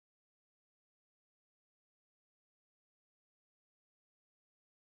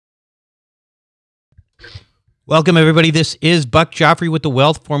Welcome, everybody. This is Buck Joffrey with the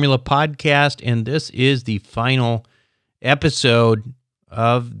Wealth Formula Podcast, and this is the final episode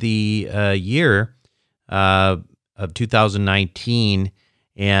of the year of 2019.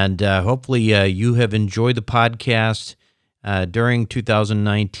 And hopefully you have enjoyed the podcast during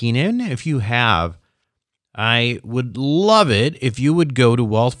 2019. And if you have, I would love it if you would go to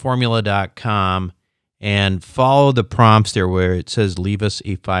wealthformula.com and follow the prompts there where it says leave us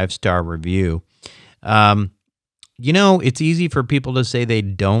a 5-star review. You know, it's easy for people to say they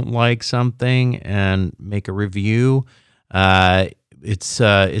don't like something and make a review. It's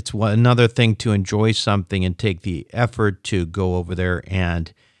another thing to enjoy something and take the effort to go over there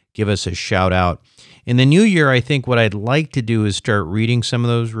and give us a shout out. In the new year, I think what I'd like to do is start reading some of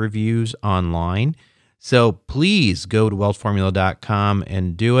those reviews online. So please go to wealthformula.com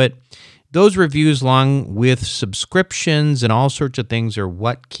and do it. Those reviews, along with subscriptions and all sorts of things, are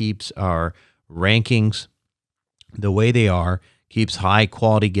what keeps our rankings the way they are, keeps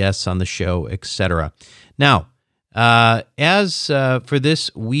high-quality guests on the show, etc. Now, as for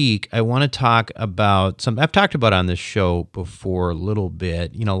this week, I want to talk about something I've talked about on this show before a little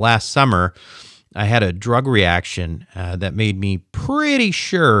bit. You know, last summer, I had a drug reaction that made me pretty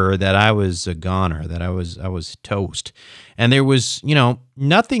sure that I was a goner, that I was toast. And there was, you know,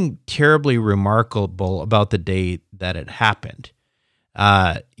 nothing terribly remarkable about the day that it happened.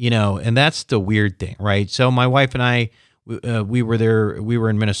 You know, and that's the weird thing, right? So my wife and I, we were there, we were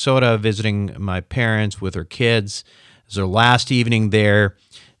in Minnesota visiting my parents with her kids. It was our last evening there.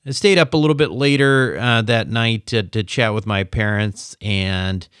 I stayed up a little bit later that night to chat with my parents,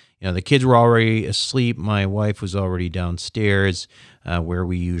 and, you know, the kids were already asleep. My wife was already downstairs where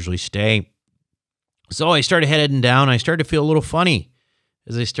we usually stay. So I started heading down. I started to feel a little funny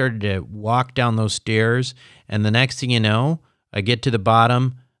as I started to walk down those stairs, and the next thing you know, I get to the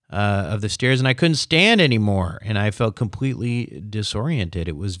bottom of the stairs and I couldn't stand anymore, and I felt completely disoriented.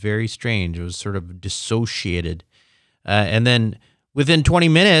 It was very strange. It was sort of dissociated. And then within 20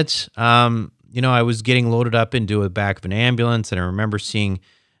 minutes, you know, I was getting loaded up into the back of an ambulance, and I remember seeing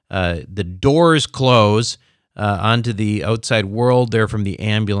the doors close onto the outside world there from the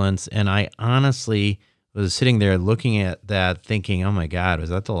ambulance, and I honestly was sitting there looking at that thinking, oh my God, was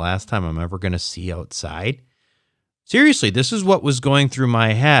that the last time I'm ever going to see outside? Seriously, this is what was going through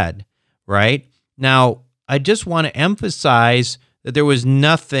my head, right? Now, I just want to emphasize that there was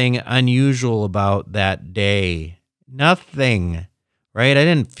nothing unusual about that day. Nothing, right? I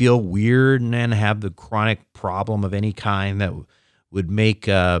didn't feel weird and then have the chronic problem of any kind that would make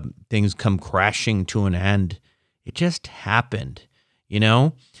things come crashing to an end. It just happened, you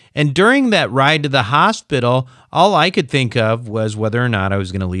know? And during that ride to the hospital, all I could think of was whether or not I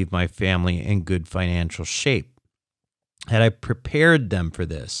was going to leave my family in good financial shape. Had I prepared them for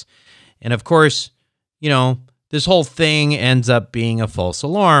this? And of course, you know, this whole thing ends up being a false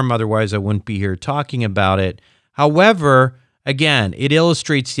alarm. Otherwise, I wouldn't be here talking about it. However, again, it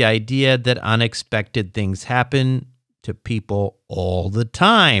illustrates the idea that unexpected things happen to people all the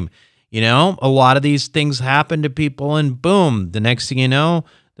time. You know, a lot of these things happen to people, and boom, the next thing you know,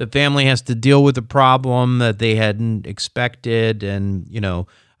 the family has to deal with a problem that they hadn't expected. And, you know,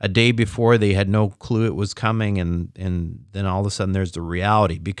 a day before, they had no clue it was coming, and then all of a sudden there's the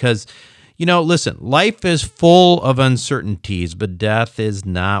reality. Because, you know, listen, life is full of uncertainties, but death is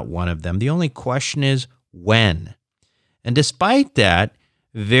not one of them. The only question is when. And despite that,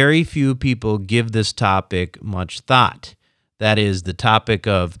 very few people give this topic much thought. That is the topic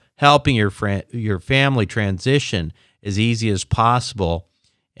of helping your family transition as easy as possible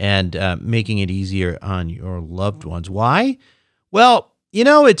and making it easier on your loved ones. Why? Well, you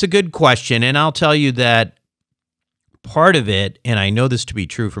know, it's a good question, and I'll tell you that part of it, and I know this to be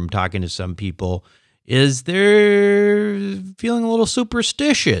true from talking to some people, is they're feeling a little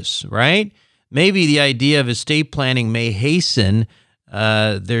superstitious, right? Maybe the idea of estate planning may hasten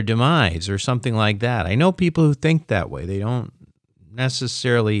their demise or something like that. I know people who think that way. They don't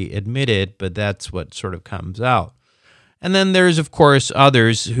necessarily admit it, but that's what sort of comes out. And then there's, of course,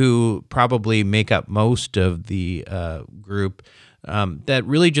 others who probably make up most of the group that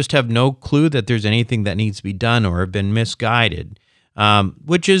really just have no clue that there's anything that needs to be done or have been misguided,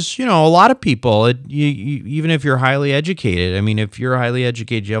 which is, you know, a lot of people, even if you're highly educated. I mean, if you're highly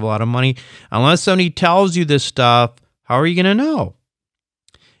educated, you have a lot of money. Unless somebody tells you this stuff, how are you going to know?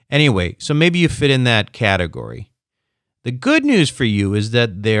 Anyway, so maybe you fit in that category. The good news for you is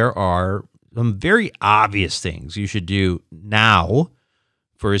that there are some very obvious things you should do now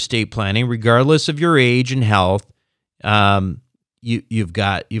for estate planning, regardless of your age and health. You've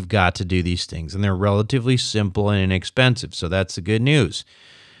got to do these things, and they're relatively simple and inexpensive. So that's the good news.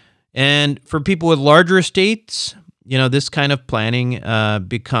 And for people with larger estates, this kind of planning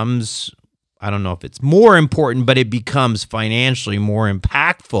becomes, I don't know if it's more important, but it becomes financially more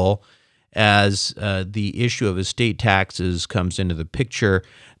impactful as the issue of estate taxes comes into the picture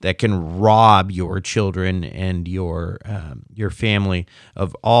that can rob your children and your family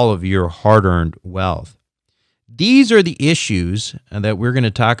of all of your hard-earned wealth. These are the issues that we're going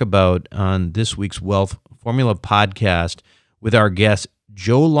to talk about on this week's Wealth Formula podcast with our guest,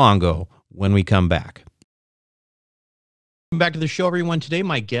 Joe Longo, when we come back. Welcome back to the show, everyone. Today,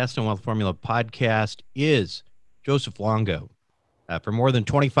 my guest on Wealth Formula podcast is Joseph Longo. For more than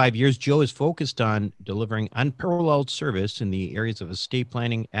 25 years, Joe is focused on delivering unparalleled service in the areas of estate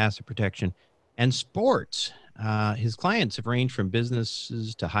planning, asset protection, and sports. His clients have ranged from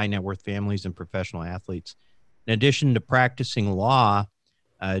businesses to high net worth families and professional athletes. In addition to practicing law,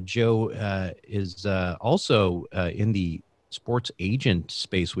 Joe is also in the sports agent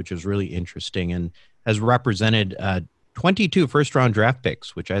space, which is really interesting, and has represented 22 first-round draft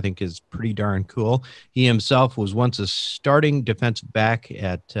picks, which I think is pretty darn cool. He himself was once a starting defensive back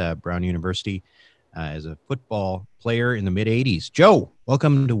at Brown University as a football player in the mid-'80s. Joe,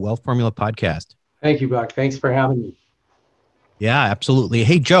 welcome to Wealth Formula Podcast. Thank you, Buck. Thanks for having me. Yeah, absolutely.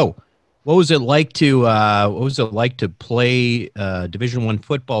 Hey, Joe, what was it like to play Division I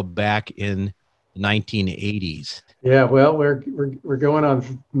football back in the 1980s? Yeah, well, we're going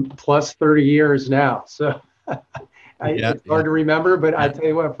on plus 30 years now, so. It's hard to remember, but I tell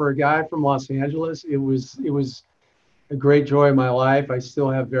you what, for a guy from Los Angeles, it was a great joy of my life. I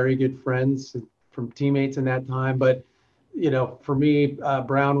still have very good friends from teammates in that time. But, for me,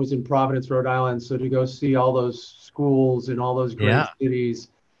 Brown was in Providence, Rhode Island. So to go see all those schools and all those great cities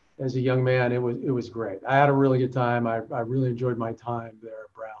as a young man, it was great. I had a really good time. I really enjoyed my time there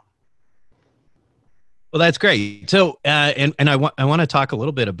at Brown. Well, that's great. So, and I want to talk a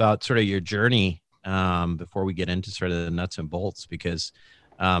little bit about sort of your journey before we get into sort of the nuts and bolts, because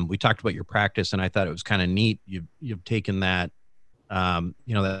we talked about your practice, and I thought it was kind of neat. You've taken that,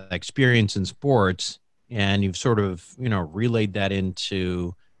 that experience in sports, and you've sort of, relayed that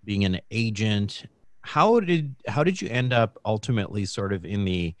into being an agent. How did you end up ultimately sort of in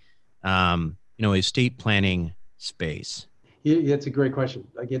the, estate planning space? Yeah, it's a great question.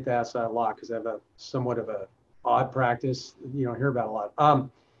 I get to ask that a lot because I have somewhat of a odd practice. You don't hear about a lot. I'm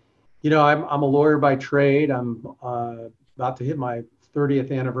a lawyer by trade. I'm about to hit my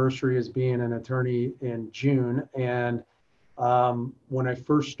 30th anniversary as being an attorney in June. And when I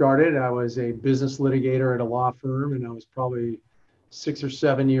first started, I was a business litigator at a law firm, and I was probably 6 or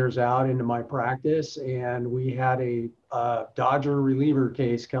 7 years out into my practice. And we had a Dodger reliever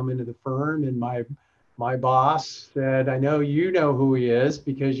case come into the firm, and my boss said, "I know you know who he is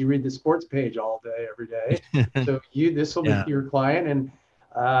because you read the sports page all day, every day. So this will be your client." And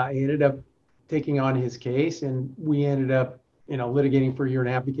I ended up taking on his case, and we ended up, litigating for a year and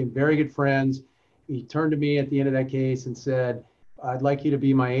a half, became very good friends. He turned to me at the end of that case and said, "I'd like you to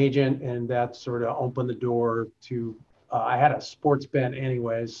be my agent." And that sort of opened the door to, I had a sports bent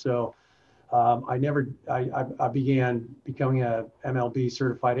anyways. So I began becoming a MLB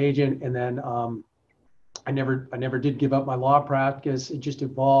certified agent. And then I never did give up my law practice. It just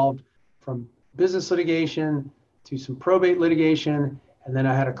evolved from business litigation to some probate litigation. And then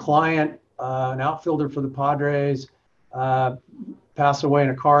I had a client, an outfielder for the Padres, pass away in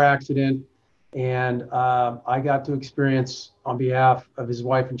a car accident. And I got to experience, on behalf of his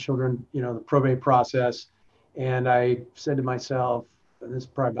wife and children, the probate process. And I said to myself, and this is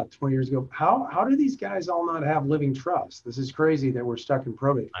probably about 20 years ago, how do these guys all not have living trust? This is crazy that we're stuck in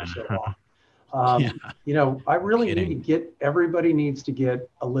probate for so long. I really everybody needs to get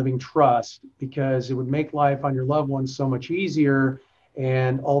a living trust, because it would make life on your loved ones so much easier.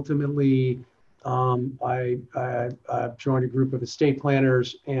 And ultimately, I've joined a group of estate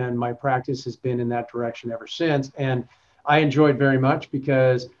planners, and my practice has been in that direction ever since. And I enjoyed very much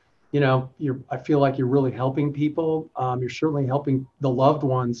because, I feel like you're really helping people. You're certainly helping the loved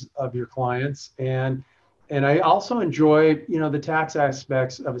ones of your clients. And I also enjoy, the tax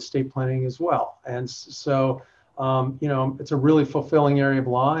aspects of estate planning as well. And so, it's a really fulfilling area of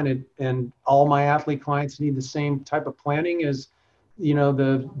law, and all my athlete clients need the same type of planning as,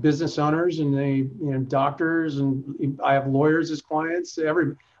 the business owners and the doctors, and I have lawyers as clients,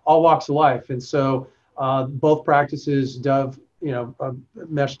 all walks of life. And so both practices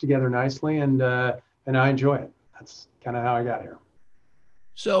mesh together nicely, and I enjoy it. That's kind of how I got here.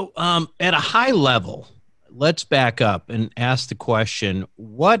 So at a high level, let's back up and ask the question,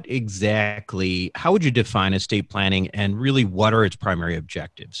 how would you define estate planning, and really what are its primary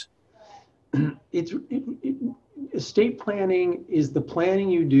objectives? estate planning is the planning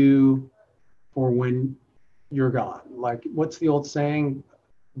you do for when you're gone. Like, what's the old saying?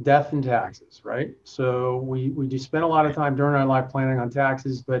 Death and taxes, right? So we do spend a lot of time during our life planning on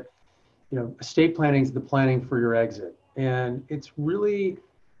taxes, but estate planning is the planning for your exit. And it's really,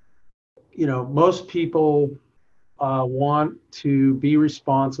 most people want to be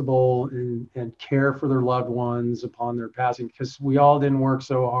responsible and care for their loved ones upon their passing, because we all didn't work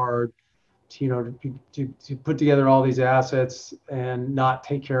so hard to put together all these assets and not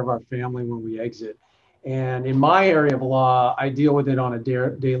take care of our family when we exit. And in my area of law, I deal with it on a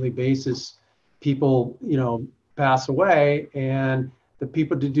daily basis. People, pass away, and the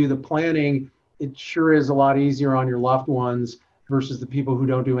people to do the planning, it sure is a lot easier on your loved ones versus the people who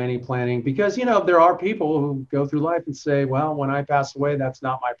don't do any planning. Because, there are people who go through life and say, well, when I pass away, that's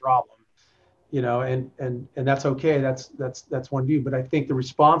not my problem. And that's okay. That's one view. But I think the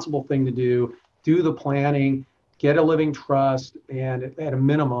responsible thing to do the planning, get a living trust, and at a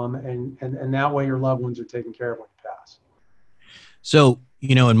minimum, and that way your loved ones are taken care of when you pass. So,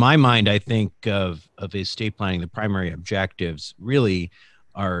 in my mind, I think of estate planning, the primary objectives really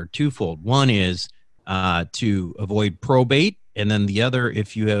are twofold. One is to avoid probate, and then the other,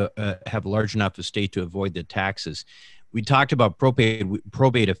 if you have a large enough estate, to avoid the taxes. We talked about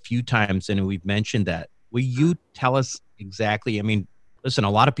probate a few times, and we've mentioned that. Will you tell us exactly? I mean, listen,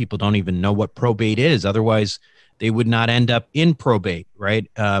 a lot of people don't even know what probate is. Otherwise, they would not end up in probate, right?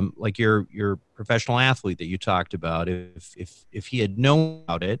 Like your professional athlete that you talked about. If he had known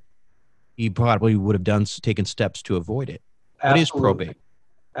about it, he probably would have taken steps to avoid it. What is Absolutely. probate?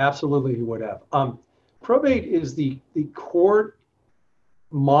 Absolutely, he would have. Probate is the court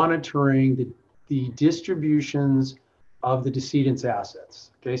monitoring the distributions of the decedent's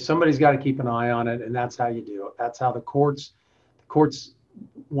assets. Okay, somebody's got to keep an eye on it, and that's how you do it. That's how the courts,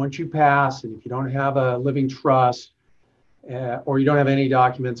 once you pass, and if you don't have a living trust, or you don't have any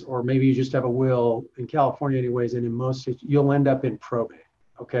documents, or maybe you just have a will, in California anyways, and in most states, you'll end up in probate.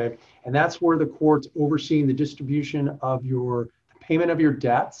 Okay, and that's where the court's overseeing the distribution of the payment of your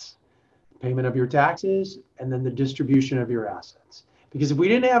debts, payment of your taxes, and then the distribution of your assets. Because if we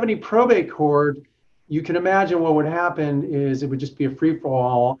didn't have any probate court, you can imagine what would happen is it would just be a free for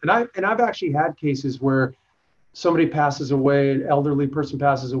all. And I've actually had cases where somebody passes away, an elderly person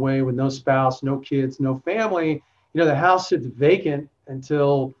passes away with no spouse, no kids, no family. The house sits vacant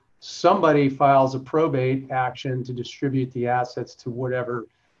until somebody files a probate action to distribute the assets to whatever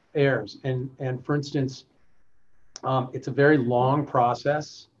heirs. And for instance, it's a very long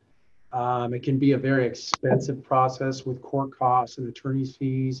process. It can be a very expensive process with court costs and attorney's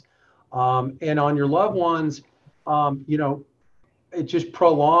fees. And on your loved ones, it just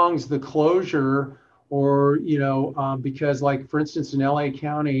prolongs the closure, or, because, like, for instance, in LA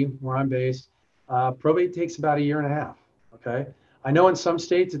County, where I'm based, probate takes about a year and a half. Okay. I know in some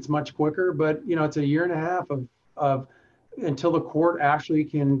states it's much quicker, but, it's a year and a half of until the court actually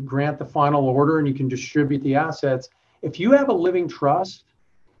can grant the final order and you can distribute the assets. If you have a living trust,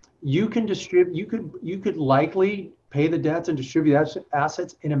 you can distribute, you could likely pay the debts and distribute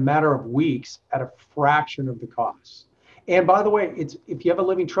assets in a matter of weeks at a fraction of the cost. And by the way, if you have a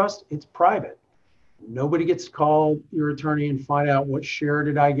living trust, it's private. Nobody gets to call your attorney and find out what share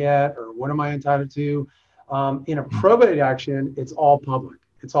did I get or what am I entitled to. In a probate action, it's all public.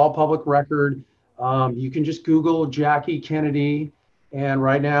 It's all public record. You can just Google Jackie Kennedy, and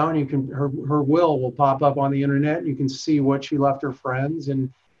right now, and her will pop up on the internet, and you can see what she left her friends.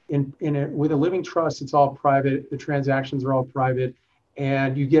 And with a living trust, it's all private. The transactions are all private,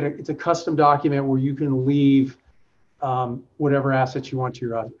 and it's a custom document where you can leave whatever assets you want to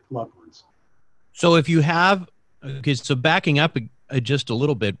your loved ones. So if you have, okay, so backing up just a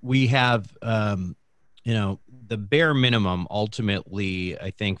little bit, we have, the bare minimum ultimately,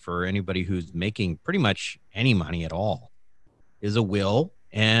 I think, for anybody who's making pretty much any money at all is a will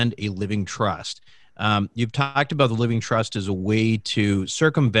and a living trust. You've talked about the living trust as a way to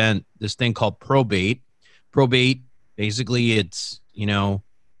circumvent this thing called probate. Probate, basically, it's,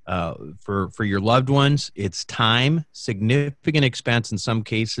 for your loved ones, it's time, significant expense in some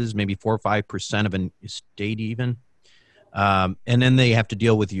cases, maybe 4 or 5% of an estate even. And then they have to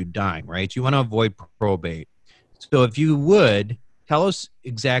deal with you dying, right? So you want to avoid probate. So if you would, tell us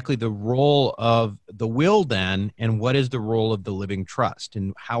exactly the role of the will then, and what is the role of the living trust,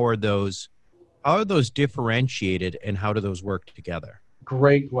 and how are those differentiated, and how do those work together?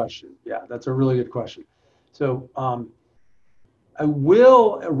 Great question. Yeah, that's a really good question. So a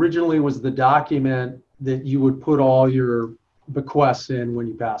will originally was the document that you would put all your bequests in when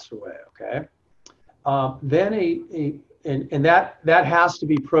you passed away. Okay. Then and that has to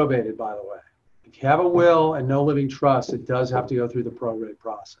be probated, by the way, If you have a will and no living trust, it does have to go through the probate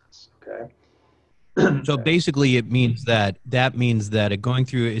process. Okay. So basically, it means that it going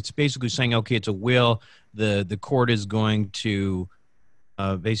through. It's basically saying, okay, it's a will. The court is going to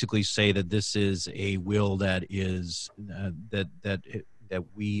basically say that this is a will that is that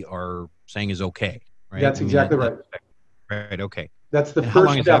we are saying is okay, right? That's exactly right. Right. Okay. That's the And how long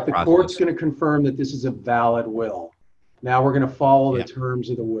first is step. that The process? court's going to confirm that this is a valid will. Now we're going to follow Yeah. the terms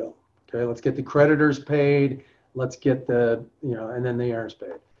of the will. Okay, let's get the creditors paid. Let's get the, and then the heirs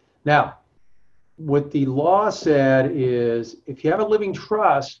paid. Now, what the law said is if you have a living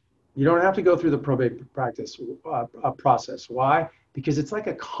trust, you don't have to go through the probate process. Why? Because it's like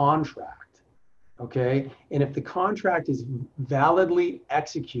a contract. Okay, and if the contract is validly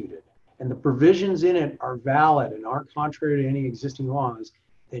executed, and the provisions in it are valid and aren't contrary to any existing laws,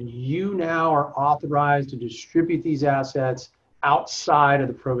 then you now are authorized to distribute these assets outside of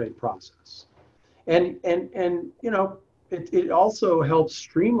the probate process. And it also helps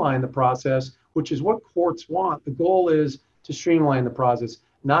streamline the process, which is what courts want. The goal is to streamline the process,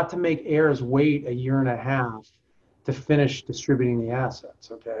 not to make heirs wait a year and a half to finish distributing the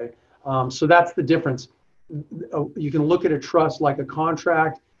assets. Okay, so that's the difference. You can look at a trust like a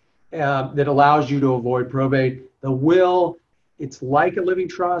contract that allows you to avoid probate. The will, it's like a living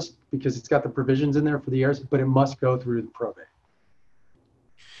trust because it's got the provisions in there for the heirs, but it must go through the probate.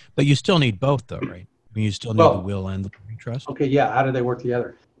 But you still need both, though, right? I mean, you still need the will and the living trust. Okay, yeah. How do they work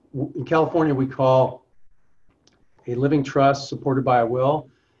together? In California, we call a living trust supported by a will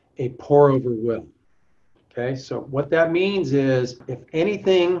a pour-over will. Okay, so what that means is if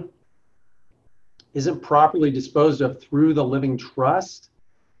anything isn't properly disposed of through the living trust,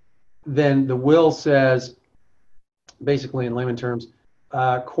 then the will says, basically in layman terms,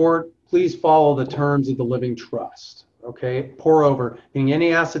 court, please follow the terms of the living trust. Okay, pour over, meaning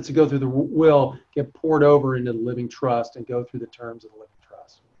any assets that go through the will get poured over into the living trust and go through the terms of the living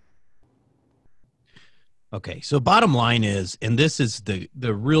trust. Okay, so bottom line is, and this is the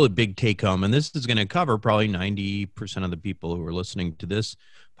really big take home, and this is going to cover probably 90% of the people who are listening to this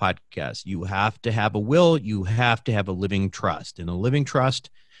podcast. You have to have a will, you have to have a living trust, and a living trust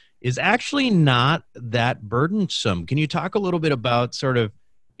is actually not that burdensome. Can you talk a little bit about sort of,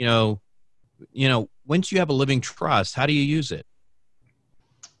 once you have a living trust, how do you use it?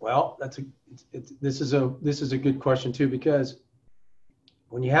 Well, this is a good question too, because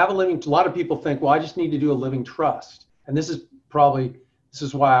when you have a lot of people think, well, I just need to do a living trust. And this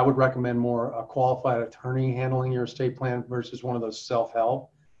is why I would recommend more a qualified attorney handling your estate plan versus one of those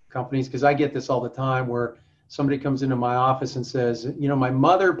self-help companies. Because I get this all the time where somebody comes into my office and says, my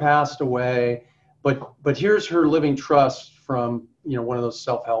mother passed away, but here's her living trust from, one of those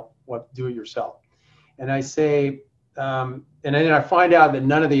self-help, do it yourself. And I say, and then I find out that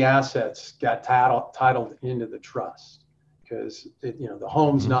none of the assets got titled into the trust because the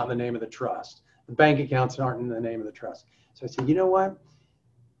home's not in the name of the trust. The bank accounts aren't in the name of the trust. So I said, you know what?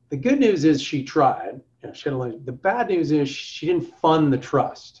 The good news is she tried. The bad news is she didn't fund the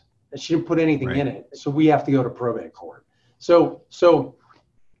trust. She didn't put anything in it. So we have to go to probate court. So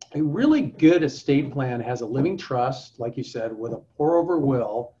a really good estate plan has a living trust, like you said, with a pour-over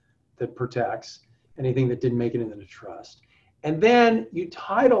will that protects anything that didn't make it into the trust. And then you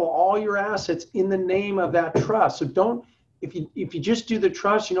title all your assets in the name of that trust. So if you just do the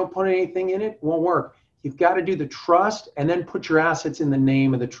trust, you don't put anything in it, won't work. You've got to do the trust and then put your assets in the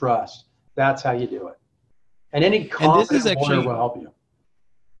name of the trust. That's how you do it. And any competent lawyer will help you.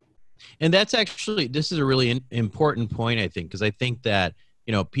 And this is a really important point, I think, because I think that,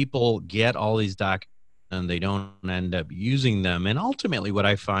 people get all these documents and they don't end up using them. And ultimately what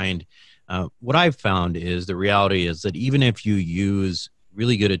I've found is the reality is that even if you use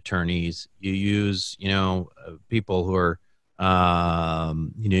really good attorneys, you use, people who are,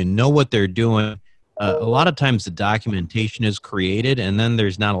 know what they're doing. A lot of times the documentation is created and then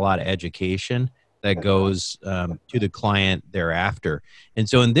there's not a lot of education that goes to the client thereafter. And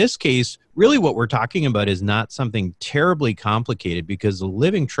so in this case, really what we're talking about is not something terribly complicated because the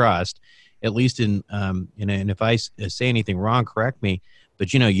living trust, at least and if I say anything wrong, correct me,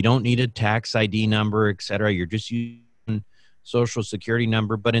 but you don't need a tax ID number, et cetera. You're just using social security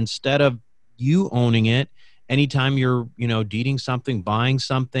number, but instead of you owning it, anytime you're, deeding something, buying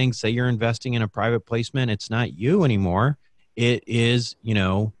something, say you're investing in a private placement, it's not you anymore. It is,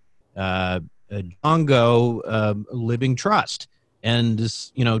 a Django living trust. And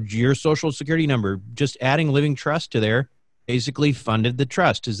this, your social security number, just adding living trust to there basically funded the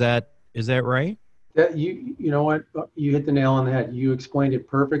trust. Is that right? That you know what, you hit the nail on the head. You explained it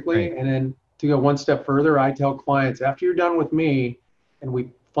perfectly. Right. And then to go one step further, I tell clients after you're done with me and we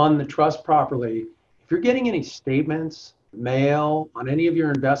fund the trust properly, if you're getting any statements, mail on any of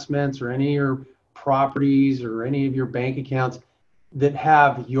your investments or any of your properties or any of your bank accounts that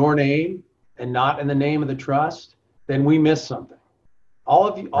have your name and not in the name of the trust, then we missed something. All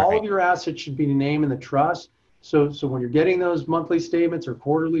of Right. your assets should be named in the trust. So when you're getting those monthly statements or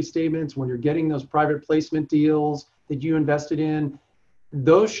quarterly statements, when you're getting those private placement deals that you invested in,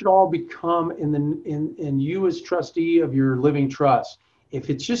 those should all become in you as trustee of your living trust. If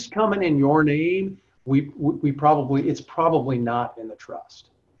it's just coming in your name, we probably it's probably not in the trust.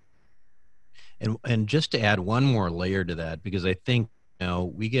 And just to add one more layer to that, because I think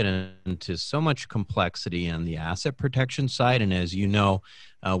we get into so much complexity on the asset protection side, and as you know,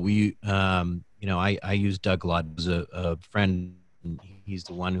 I use Doug Lott as a friend. And he's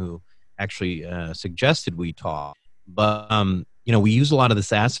the one who actually suggested we talk. But we use a lot of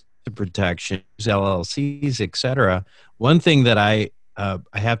this asset protection, LLCs, et cetera. One thing that I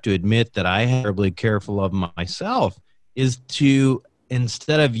have to admit that I am terribly careful of myself is to,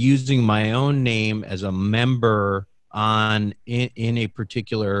 instead of using my own name as a member in a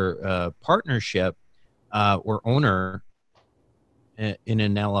particular partnership or owner in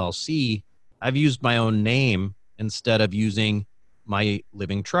an LLC, I've used my own name instead of using my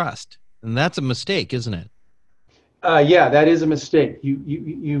living trust, and that's a mistake, isn't it? Yeah, that is a mistake.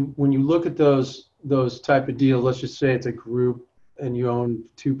 You when you look at those type of deals, let's just say it's a group and you own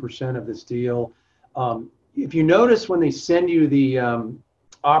 2% of this deal. If you notice when they send you the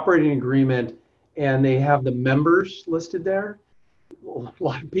operating agreement and they have the members listed there, a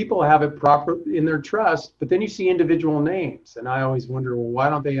lot of people have it proper in their trust, but then you see individual names, and I always wonder, well, why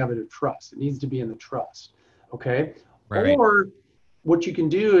don't they have it in trust? It needs to be in the trust, okay? Right. Or what you can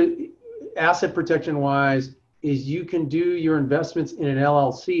do, asset protection wise, is you can do your investments in an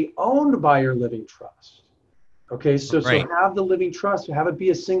LLC owned by your living trust. Okay, so Right. have the living trust, have it be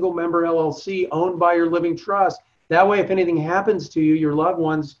a single member LLC owned by your living trust. That way, if anything happens to you, your loved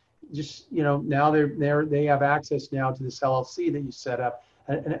ones just, now they have access now to this LLC that you set up.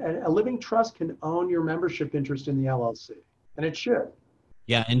 And a living trust can own your membership interest in the LLC, and it should.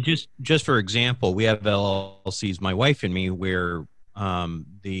 Yeah, and just for example, we have LLCs, my wife and me, where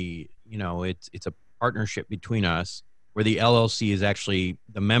it's a partnership between us, where the LLC is actually,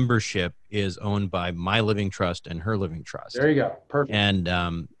 the membership is owned by my living trust and her living trust. There you go. Perfect.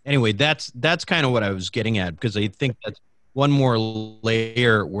 And anyway, that's kind of what I was getting at, because I think that's one more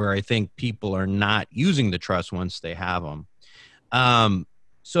layer where I think people are not using the trust once they have them.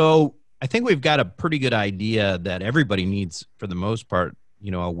 So I think we've got a pretty good idea that everybody needs, for the most part,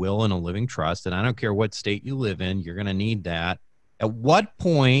 a will and a living trust. And I don't care what state you live in, you're going to need that. At what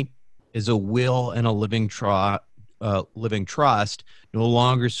point is a will and a living trust no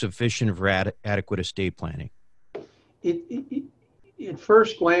longer sufficient for adequate estate planning? At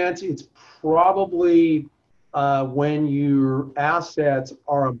first glance, it's probably when your assets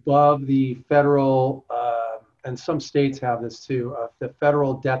are above the federal, and some states have this too, the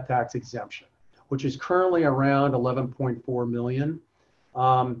federal death tax exemption, which is currently around 11.4 million.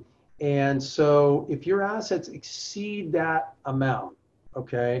 And so if your assets exceed that amount,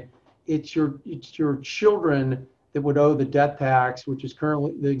 okay, it's your children that would owe the death tax, which is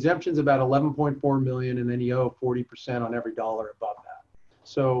currently, the exemption is about 11.4 million, and then you owe 40% on every dollar above that.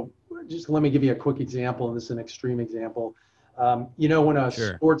 So just let me give you a quick example, and this is an extreme example. When a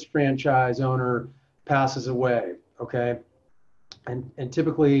Sure. sports franchise owner passes away, okay, and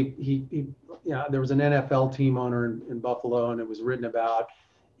typically there was an NFL team owner in Buffalo, and it was written about,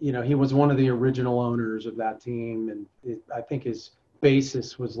 he was one of the original owners of that team, and I think his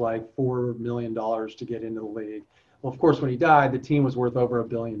basis was like $4 million to get into the league. Well, of course, when he died, the team was worth over $1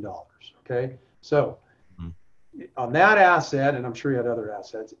 billion. Okay, so on that asset, and I'm sure he had other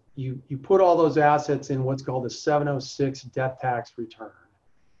assets, you put all those assets in what's called a 706 death tax return.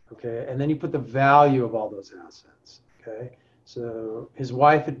 Okay, and then you put the value of all those assets. Okay, so his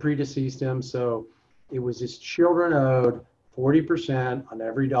wife had predeceased him, so it was his children owed 40% on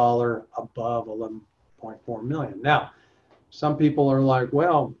every dollar above 11.4 million. Now, some people are like,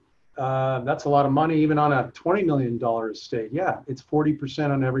 well, that's a lot of money even on a $20 million estate. Yeah, it's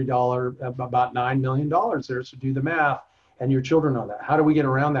 40% on every dollar, about $9 million there. So do the math, and your children know that. How do we get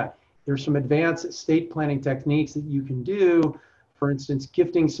around that? There's some advanced estate planning techniques that you can do. For instance,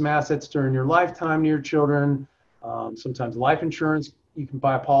 gifting some assets during your lifetime to your children. Sometimes life insurance, you can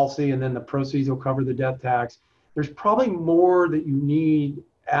buy a policy and then the proceeds will cover the death tax. There's probably more that you need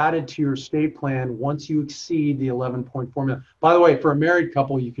added to your estate plan once you exceed the 11.4 million. By the way, for a married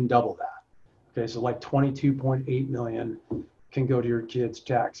couple, you can double that. Okay, so like 22.8 million can go to your kids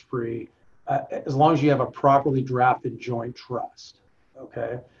tax-free, as long as you have a properly drafted joint trust.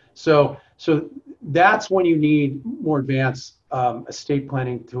 Okay. So that's when you need more advanced estate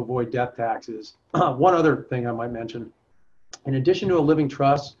planning to avoid death taxes. One other thing I might mention, in addition to a living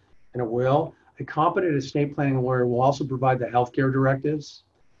trust and a will, a competent estate planning lawyer will also provide the healthcare directives.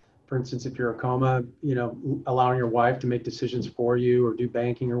 For instance, if you're a coma, allowing your wife to make decisions for you or do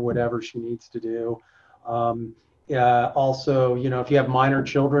banking or whatever she needs to do. Also, if you have minor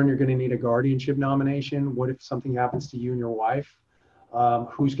children, you're going to need a guardianship nomination. What if something happens to you and your wife?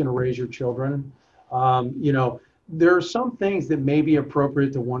 Who's going to raise your children? There are some things that may be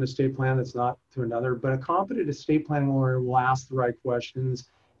appropriate to one estate plan that's not to another, but a competent estate planning lawyer will ask the right questions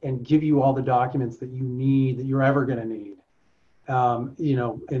and give you all the documents that you need, that you're ever going to need.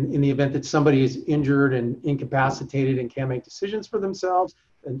 In the event that somebody is injured and incapacitated and can't make decisions for themselves,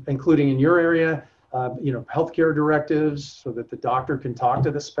 including in your area, healthcare directives so that the doctor can talk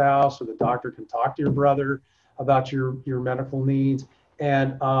to the spouse or the doctor can talk to your brother about your medical needs.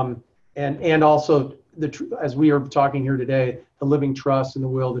 And also as we are talking here today, the living trust and the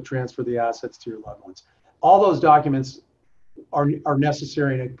will to transfer the assets to your loved ones. All those documents are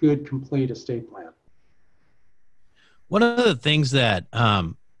necessary in a good, complete estate plan. One of the things that,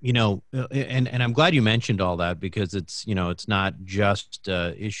 and I'm glad you mentioned all that, because it's not just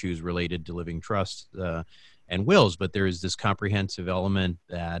issues related to living trusts and wills, but there is this comprehensive element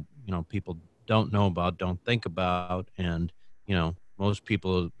that, people don't know about, don't think about, and, most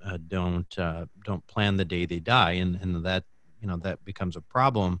people don't plan the day they die, and that, that becomes a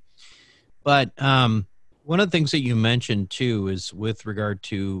problem. But one of the things that you mentioned too is with regard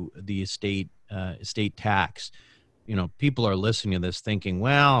to the estate tax. People are listening to this thinking,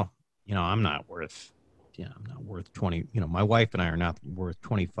 well, I'm not worth 20, my wife and I are not worth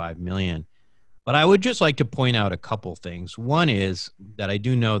 25 million. But I would just like to point out a couple things. One is that I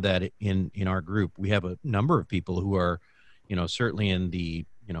do know that in our group, we have a number of people who are, certainly in the,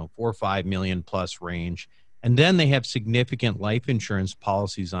 4 or 5 million plus range. And then they have significant life insurance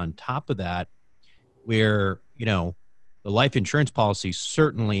policies on top of that, where, the life insurance policy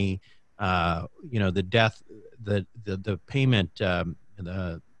certainly, the death, the payment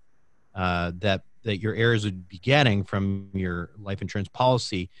that your heirs would be getting from your life insurance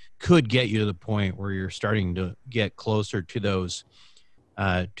policy could get you to the point where you're starting to get closer to those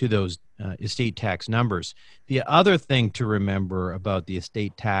estate tax numbers. The other thing to remember about the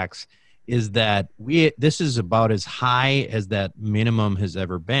estate tax is that this is about as high as that minimum has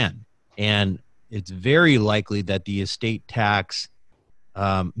ever been, and it's very likely that the estate tax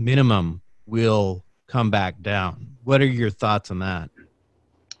minimum will come back down. What are your thoughts on that?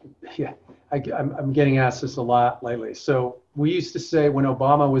 Yeah, I'm getting asked this a lot lately. So we used to say when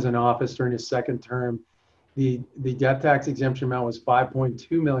Obama was in office during his second term, the death tax exemption amount was 5.2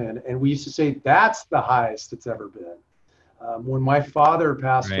 million, and we used to say that's the highest it's ever been. When my father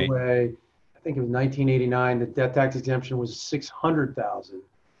passed away, I think it was 1989, the death tax exemption was 600,000.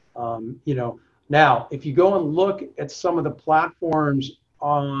 Now if you go and look at some of the platforms,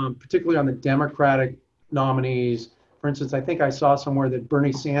 particularly on the Democratic nominees. For instance, I think I saw somewhere that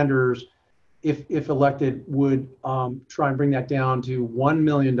Bernie Sanders, if elected, would try and bring that down to $1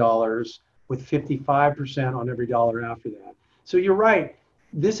 million with 55% on every dollar after that. So you're right.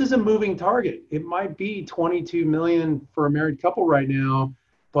 This is a moving target. It might be 22 million for a married couple right now,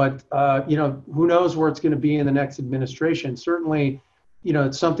 but who knows where it's going to be in the next administration. Certainly,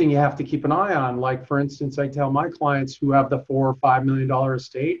 it's something you have to keep an eye on. Like, for instance, I tell my clients who have the $4 or $5 million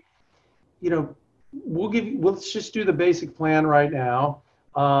estate, let's just do the basic plan right now.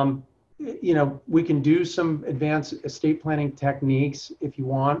 We can do some advanced estate planning techniques if you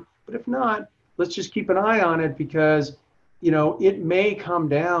want, but if not, let's just keep an eye on it, because, it may come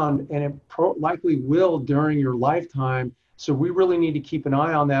down, and it likely will during your lifetime. So we really need to keep an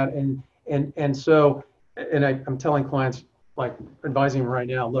eye on that. I'm telling clients, like advising them right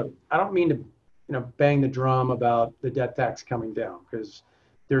now, look, I don't mean to, bang the drum about the death tax coming down, because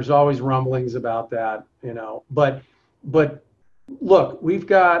there's always rumblings about that, but look, we've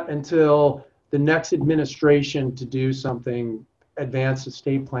got until the next administration to do something advanced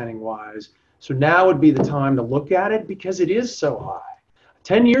estate planning wise. So now would be the time to look at it, because it is so high.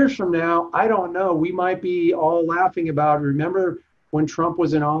 10 years from now, I don't know, we might be all laughing about, remember when Trump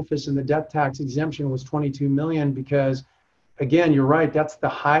was in office and the death tax exemption was 22 million, because again, you're right, that's the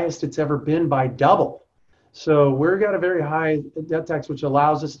highest it's ever been by double. So we've got a very high death tax, which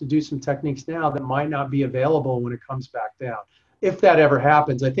allows us to do some techniques now that might not be available when it comes back down. If that ever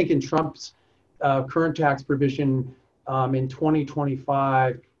happens, I think in Trump's current tax provision in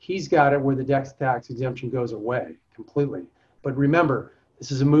 2025, he's got it where the death tax exemption goes away completely. But remember,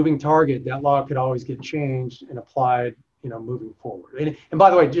 this is a moving target. That law could always get changed and applied, moving forward. And by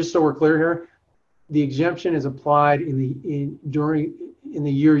the way, just so we're clear here, the exemption is applied in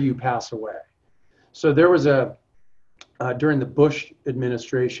the year you pass away. So there was during the Bush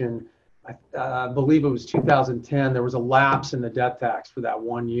administration, I believe it was 2010, there was a lapse in the death tax for that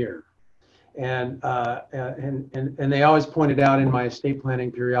 1 year. And they always pointed out in my estate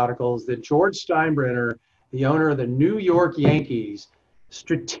planning periodicals that George Steinbrenner, the owner of the New York Yankees,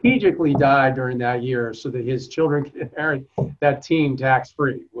 strategically died during that year so that his children could inherit that team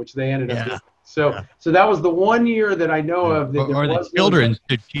tax-free, which they ended up doing. So that was the 1 year that I know of that or the children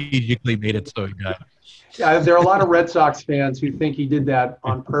strategically made it so he died. Yeah, there are a lot of Red Sox fans who think he did that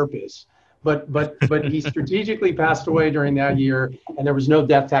on purpose, but he strategically passed away during that year, and there was no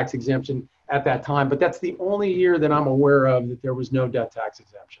death tax exemption at that time. But that's the only year that I'm aware of that there was no death tax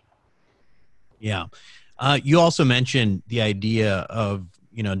exemption. Yeah. You also mentioned the idea of,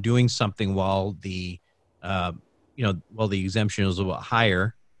 doing something while the exemption is a little bit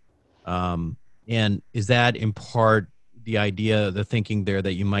higher. And is that in part the idea, the thinking there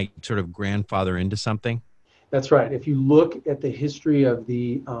that you might sort of grandfather into something? That's right. If you look at the history of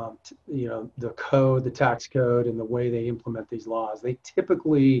the code, the tax code, and the way they implement these laws, they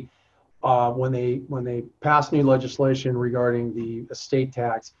typically, when they pass new legislation regarding the estate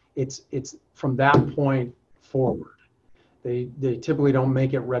tax, it's from that point forward. They typically don't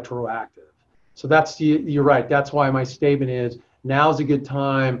make it retroactive. So you're right. That's why my statement is now's a good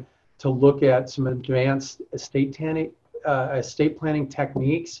time to look at some advanced estate planning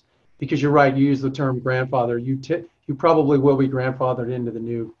techniques, because you're right. You use the term grandfather. You probably will be grandfathered into the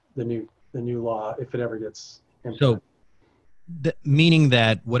new law if it ever gets implemented. So, meaning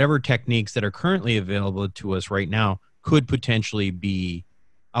that whatever techniques that are currently available to us right now could potentially be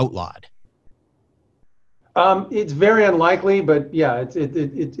outlawed. It's very unlikely, but yeah,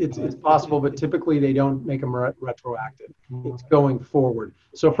 it's possible. But typically, they don't make them retroactive. It's going forward.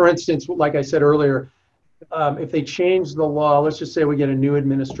 So, for instance, like I said earlier, if they change the law, let's just say we get a new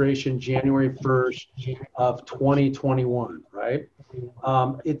administration January 1st of 2021, right?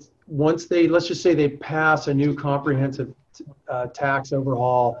 Let's just say they pass a new comprehensive tax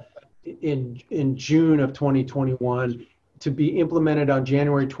overhaul in June of 2021 to be implemented on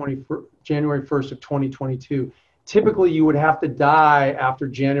January 1st of 2022. Typically, you would have to die after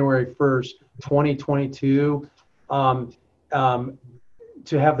January 1st, 2022.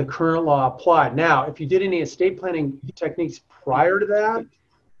 To have the current law applied. Now, if you did any estate planning techniques prior to that,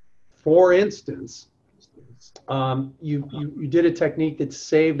 for instance, you did a technique that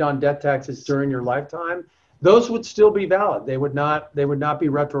saved on death taxes during your lifetime, those would still be valid. They would not be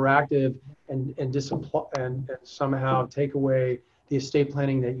retroactive and somehow take away the estate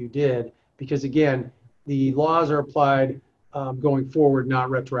planning that you did, because again, the laws are applied going forward, not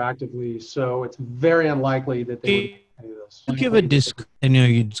retroactively. So it's very unlikely that they would. Give a it's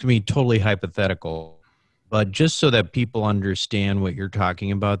going to be totally hypothetical, but just so that people understand what you're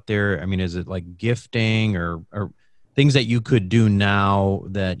talking about there. I mean, is it like gifting or things that you could do now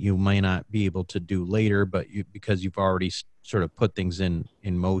that you might not be able to do later, but because you've already sort of put things in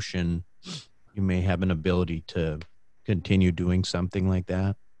motion, you may have an ability to continue doing something like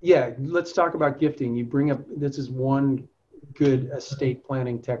that? Yeah, let's talk about gifting. You bring up, this is one good estate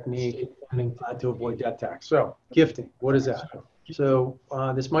planning technique to avoid death tax. So gifting, what is that? So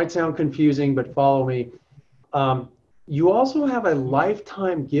this might sound confusing, but follow me. You also have a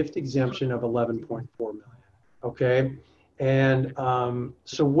lifetime gift exemption of 11.4 million, okay? And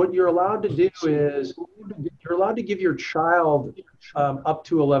so what you're allowed to do is you're allowed to give your child up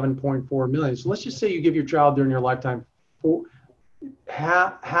to 11.4 million. So let's just say you give your child during your lifetime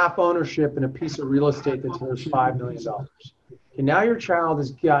half ownership in a piece of real estate that's worth $5 million. And now your child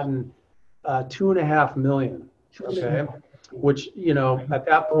has gotten 2.5 million, okay? Which, you know, at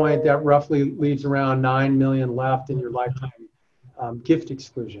that point, that roughly leaves around 9 million left in your lifetime gift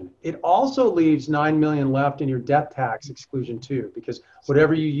exclusion. It also leaves 9 million left in your death tax exclusion too, because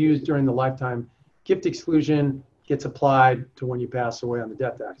whatever you use during the lifetime gift exclusion gets applied to when you pass away on the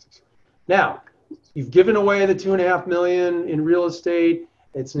death taxes. Now, you've given away the 2.5 million in real estate.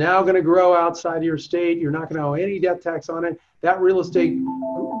 It's now going to grow outside of your state. You're not going to owe any death tax on it. That real estate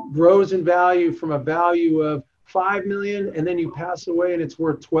grows in value from a value of 5 million, and then you pass away and it's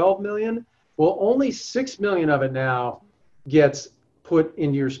worth 12 million. Well, only 6 million of it now gets put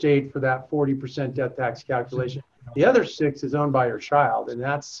into your state for that 40% death tax calculation. The other 6 is owned by your child, and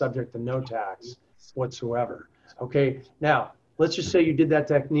that's subject to no tax whatsoever. Okay, now let's just say you did that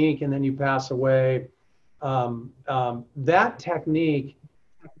technique and then you pass away. That technique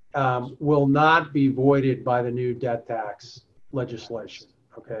will not be voided by the new death tax legislation,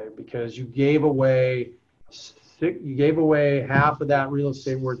 okay? Because you gave away you gave away half of that real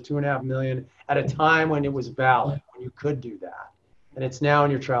estate worth 2.5 million at a time when it was valid, when you could do that, and it's now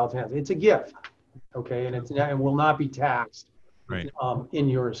in your child's hands. It's a gift, okay, and it will not be taxed Right. in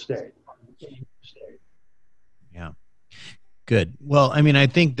your estate. Yeah. Good. Well, I mean, I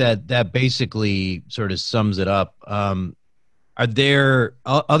think that basically sort of sums it up. Are there,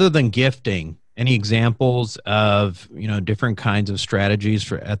 other than gifting, any examples of, different kinds of strategies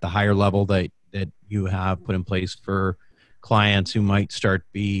for at the higher level that you have put in place for clients who might start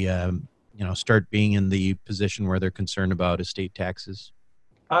being in the position where they're concerned about estate taxes?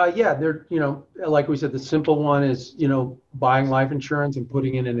 Yeah, they're, like we said, the simple one is, buying life insurance and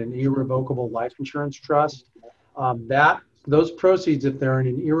putting it in an irrevocable life insurance trust. Those proceeds, if they're in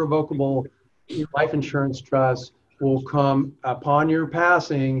an irrevocable life insurance trust, will come upon your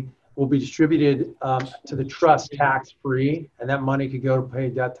passing, will be distributed to the trust tax-free, and that money could go to pay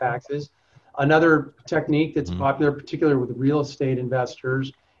death taxes. Another technique that's popular, particularly with real estate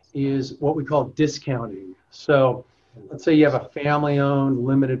investors, is what we call discounting. So let's say you have a family-owned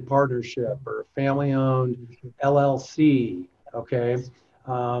limited partnership or a family-owned LLC, okay?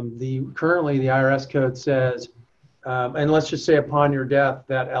 Currently the IRS code says, and let's just say upon your death,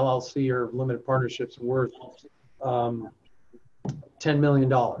 that LLC or limited partnership's worth $10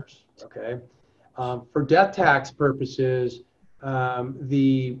 million, okay? For death tax purposes,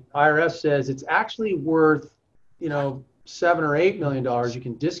 the IRS says it's actually worth, $7 or $8 million. You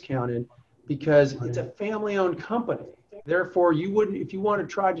can discount it because it's a family-owned company. Therefore, you wouldn't, if you want to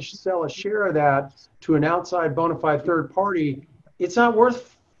try to sell a share of that to an outside bona fide third party, it's not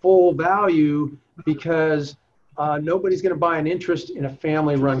worth full value because nobody's going to buy an interest in a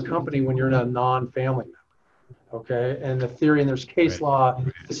family-run company when you're in a non-family member. Okay, and the theory, and there's case law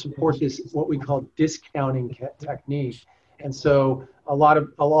to support this, what we call discounting technique. And so a lot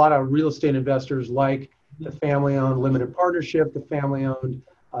of real estate investors like the family-owned limited partnership, the family-owned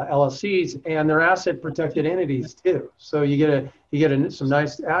LLCs, and they're asset protected entities too. So you get some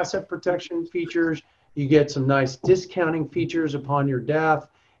nice asset protection features, you get some nice discounting features upon your death,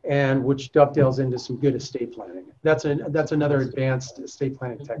 and which dovetails into some good estate planning. That's another advanced estate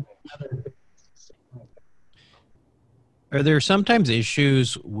planning technique. Are there sometimes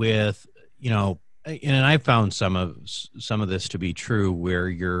issues with, and I found some of this to be true, where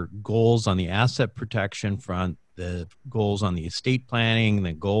your goals on the asset protection front, the goals on the estate planning,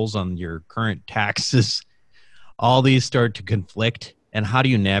 the goals on your current taxes, all these start to conflict? And how do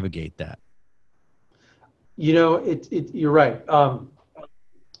you navigate that? You're right. Well,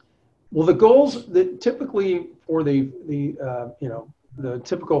 the goals that typically for the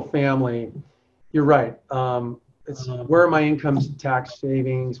typical family, you're right. It's where are my income tax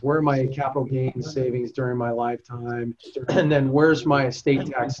savings? Where are my capital gains savings during my lifetime? And then where's my estate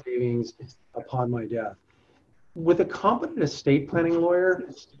tax savings upon my death? With a competent estate planning lawyer,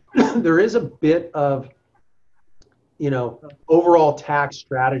 there is a bit of, overall tax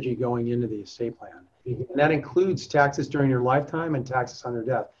strategy going into the estate plan. And that includes taxes during your lifetime and taxes on your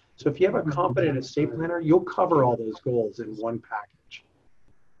death. So if you have a competent estate planner, you'll cover all those goals in one package.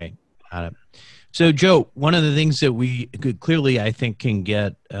 Okay, got it. So, Joe, one of the things that we could clearly, I think, can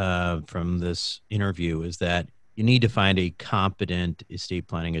get from this interview is that you need to find a competent estate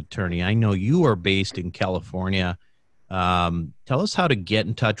planning attorney. I know you are based in California. Tell us how to get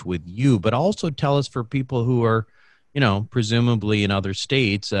in touch with you, but also tell us for people who are, presumably in other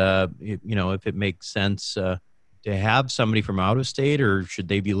states, if it makes sense to have somebody from out of state, or should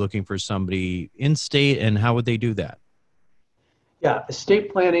they be looking for somebody in state, and how would they do that? Yeah,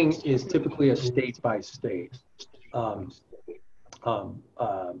 estate planning is typically a state by state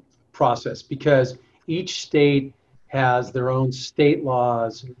process because each state has their own state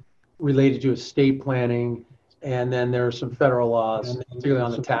laws related to estate planning, and then there are some federal laws, particularly on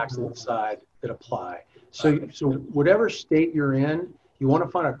the tax side, that apply. So whatever state you're in, you want to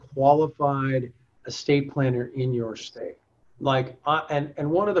find a qualified estate planner in your state. And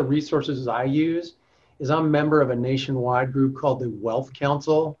one of the resources I use is I'm a member of a nationwide group called the Wealth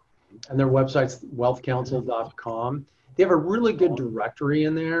Council, and their website's wealthcouncil.com. They have a really good directory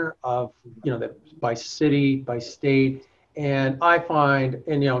in there of, that by city, by state. And I find,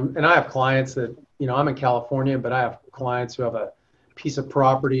 and I have clients that, I'm in California, but I have clients who have a piece of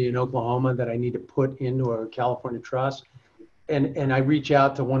property in Oklahoma that I need to put into a California trust. And I reach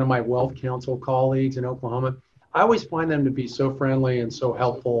out to one of my Wealth Council colleagues in Oklahoma. I always find them to be so friendly and so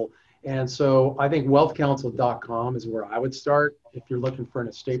helpful. And so I think wealthcouncil.com is where I would start if you're looking for an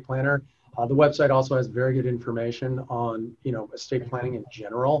estate planner. The website also has very good information on, estate planning in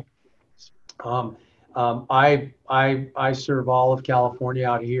general. I serve all of California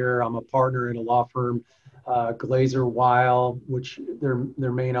out here. I'm a partner in a law firm Glazer Weil, which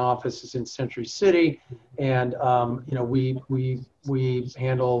their main office is in Century City, and we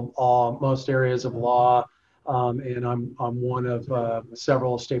handle most areas of law, and I'm one of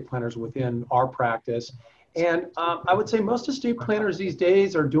several estate planners within our practice. And I would say most estate planners these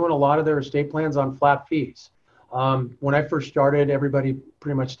days are doing a lot of their estate plans on flat fees. When I first started, everybody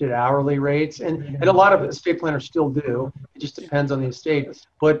pretty much did hourly rates, and a lot of estate planners still do. It just depends on the estate.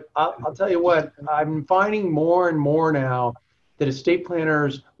 But I'll tell you what, I'm finding more and more now that estate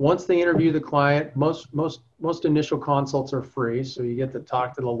planners, once they interview the client, most initial consults are free, so you get to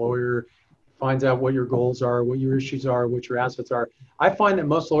talk to the lawyer, finds out what your goals are, what your issues are, what your assets are. I find that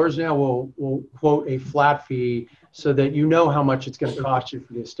most lawyers now will quote a flat fee so that you know how much it's going to cost you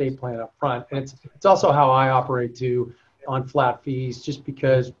for the estate plan up front. And it's also how I operate too on flat fees, just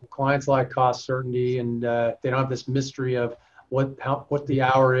because clients like cost certainty, and they don't have this mystery of what the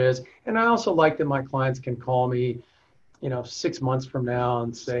hour is. And I also like that my clients can call me, 6 months from now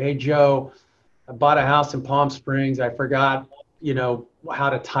and say, hey, Joe, I bought a house in Palm Springs. I forgot, how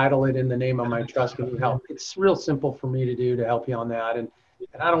to title it in the name of my trust. Can you help? It's real simple for me to do to help you on that. And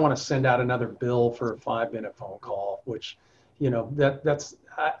I don't want to send out another bill for a 5-minute phone call, which, that's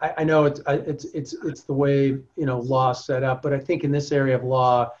I know it's the way, law's set up. But I think in this area of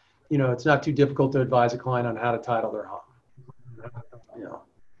law, it's not too difficult to advise a client on how to title their home.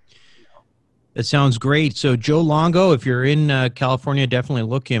 That sounds great. So Joe Longo, if you're in California, definitely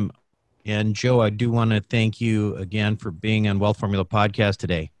look him. And Joe, I do want to thank you again for being on Wealth Formula Podcast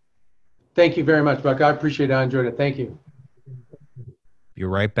today. Thank you very much, Buck. I appreciate it. I enjoyed it. Thank you. Be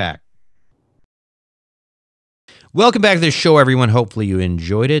right back. Welcome back to the show, everyone. Hopefully you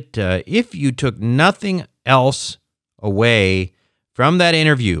enjoyed it. If you took nothing else away from that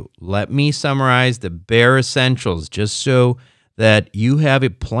interview, let me summarize the bare essentials just so that you have a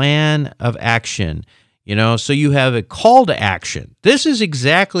plan of action. So you have a call to action. This is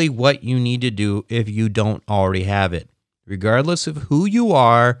exactly what you need to do if you don't already have it. Regardless of who you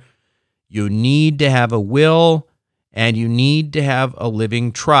are, you need to have a will and you need to have a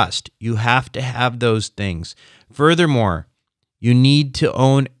living trust. You have to have those things. Furthermore, you need to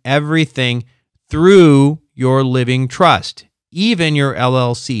own everything through your living trust, even your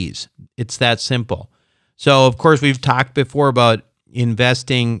LLCs. It's that simple. So, of course, we've talked before about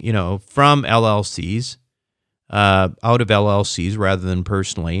investing, from LLCs, out of LLCs rather than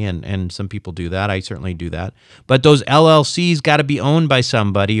personally, and some people do that. I certainly do that. But those LLCs got to be owned by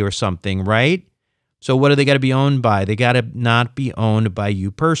somebody or something, right? So what do they got to be owned by? They got to not be owned by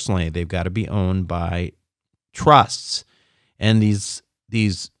you personally. They've got to be owned by trusts. And these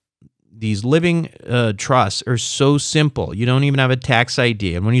living trusts are so simple. You don't even have a tax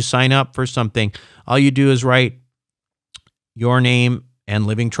ID. And when you sign up for something, all you do is write your name and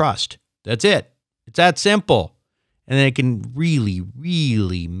living trust. That's it. It's that simple. And then it can really,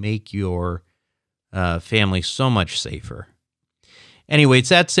 really make your family so much safer. Anyway, it's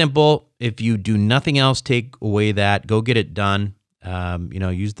that simple. If you do nothing else, take away that. Go get it done.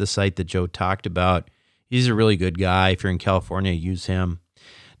 Use the site that Joe talked about. He's a really good guy. If you're in California, use him.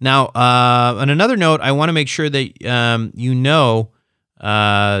 Now, on another note, I want to make sure that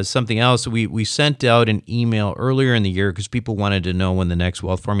something else. We sent out an email earlier in the year because people wanted to know when the next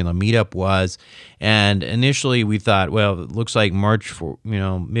Wealth Formula meetup was. And initially we thought, well, it looks like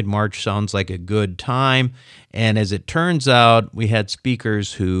mid-March sounds like a good time. And as it turns out, we had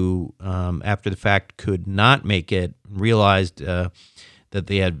speakers who, after the fact, could not make it, realized that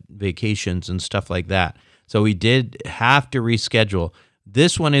they had vacations and stuff like that. So we did have to reschedule.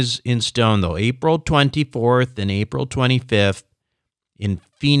 This one is in stone, though. April 24th and April 25th. In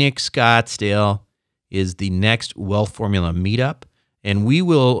Phoenix, Scottsdale is the next Wealth Formula meetup, and we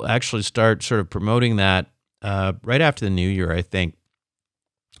will actually start sort of promoting that right after the new year, I think.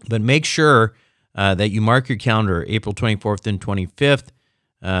 But make sure that you mark your calendar, April 24th and 25th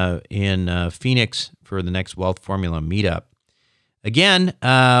in Phoenix for the next Wealth Formula meetup. Again,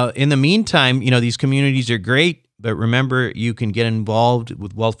 in the meantime, these communities are great, but remember, you can get involved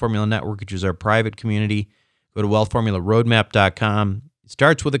with Wealth Formula Network, which is our private community. Go to wealthformularoadmap.com.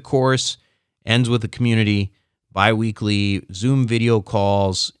 Starts with a course, ends with a community, bi-weekly Zoom video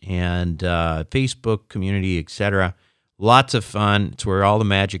calls, and Facebook community, etc. Lots of fun. It's where all the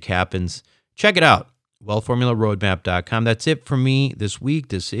magic happens. Check it out, wealthformularoadmap.com. That's it for me this week.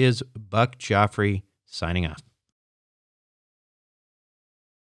 This is Buck Joffrey signing off.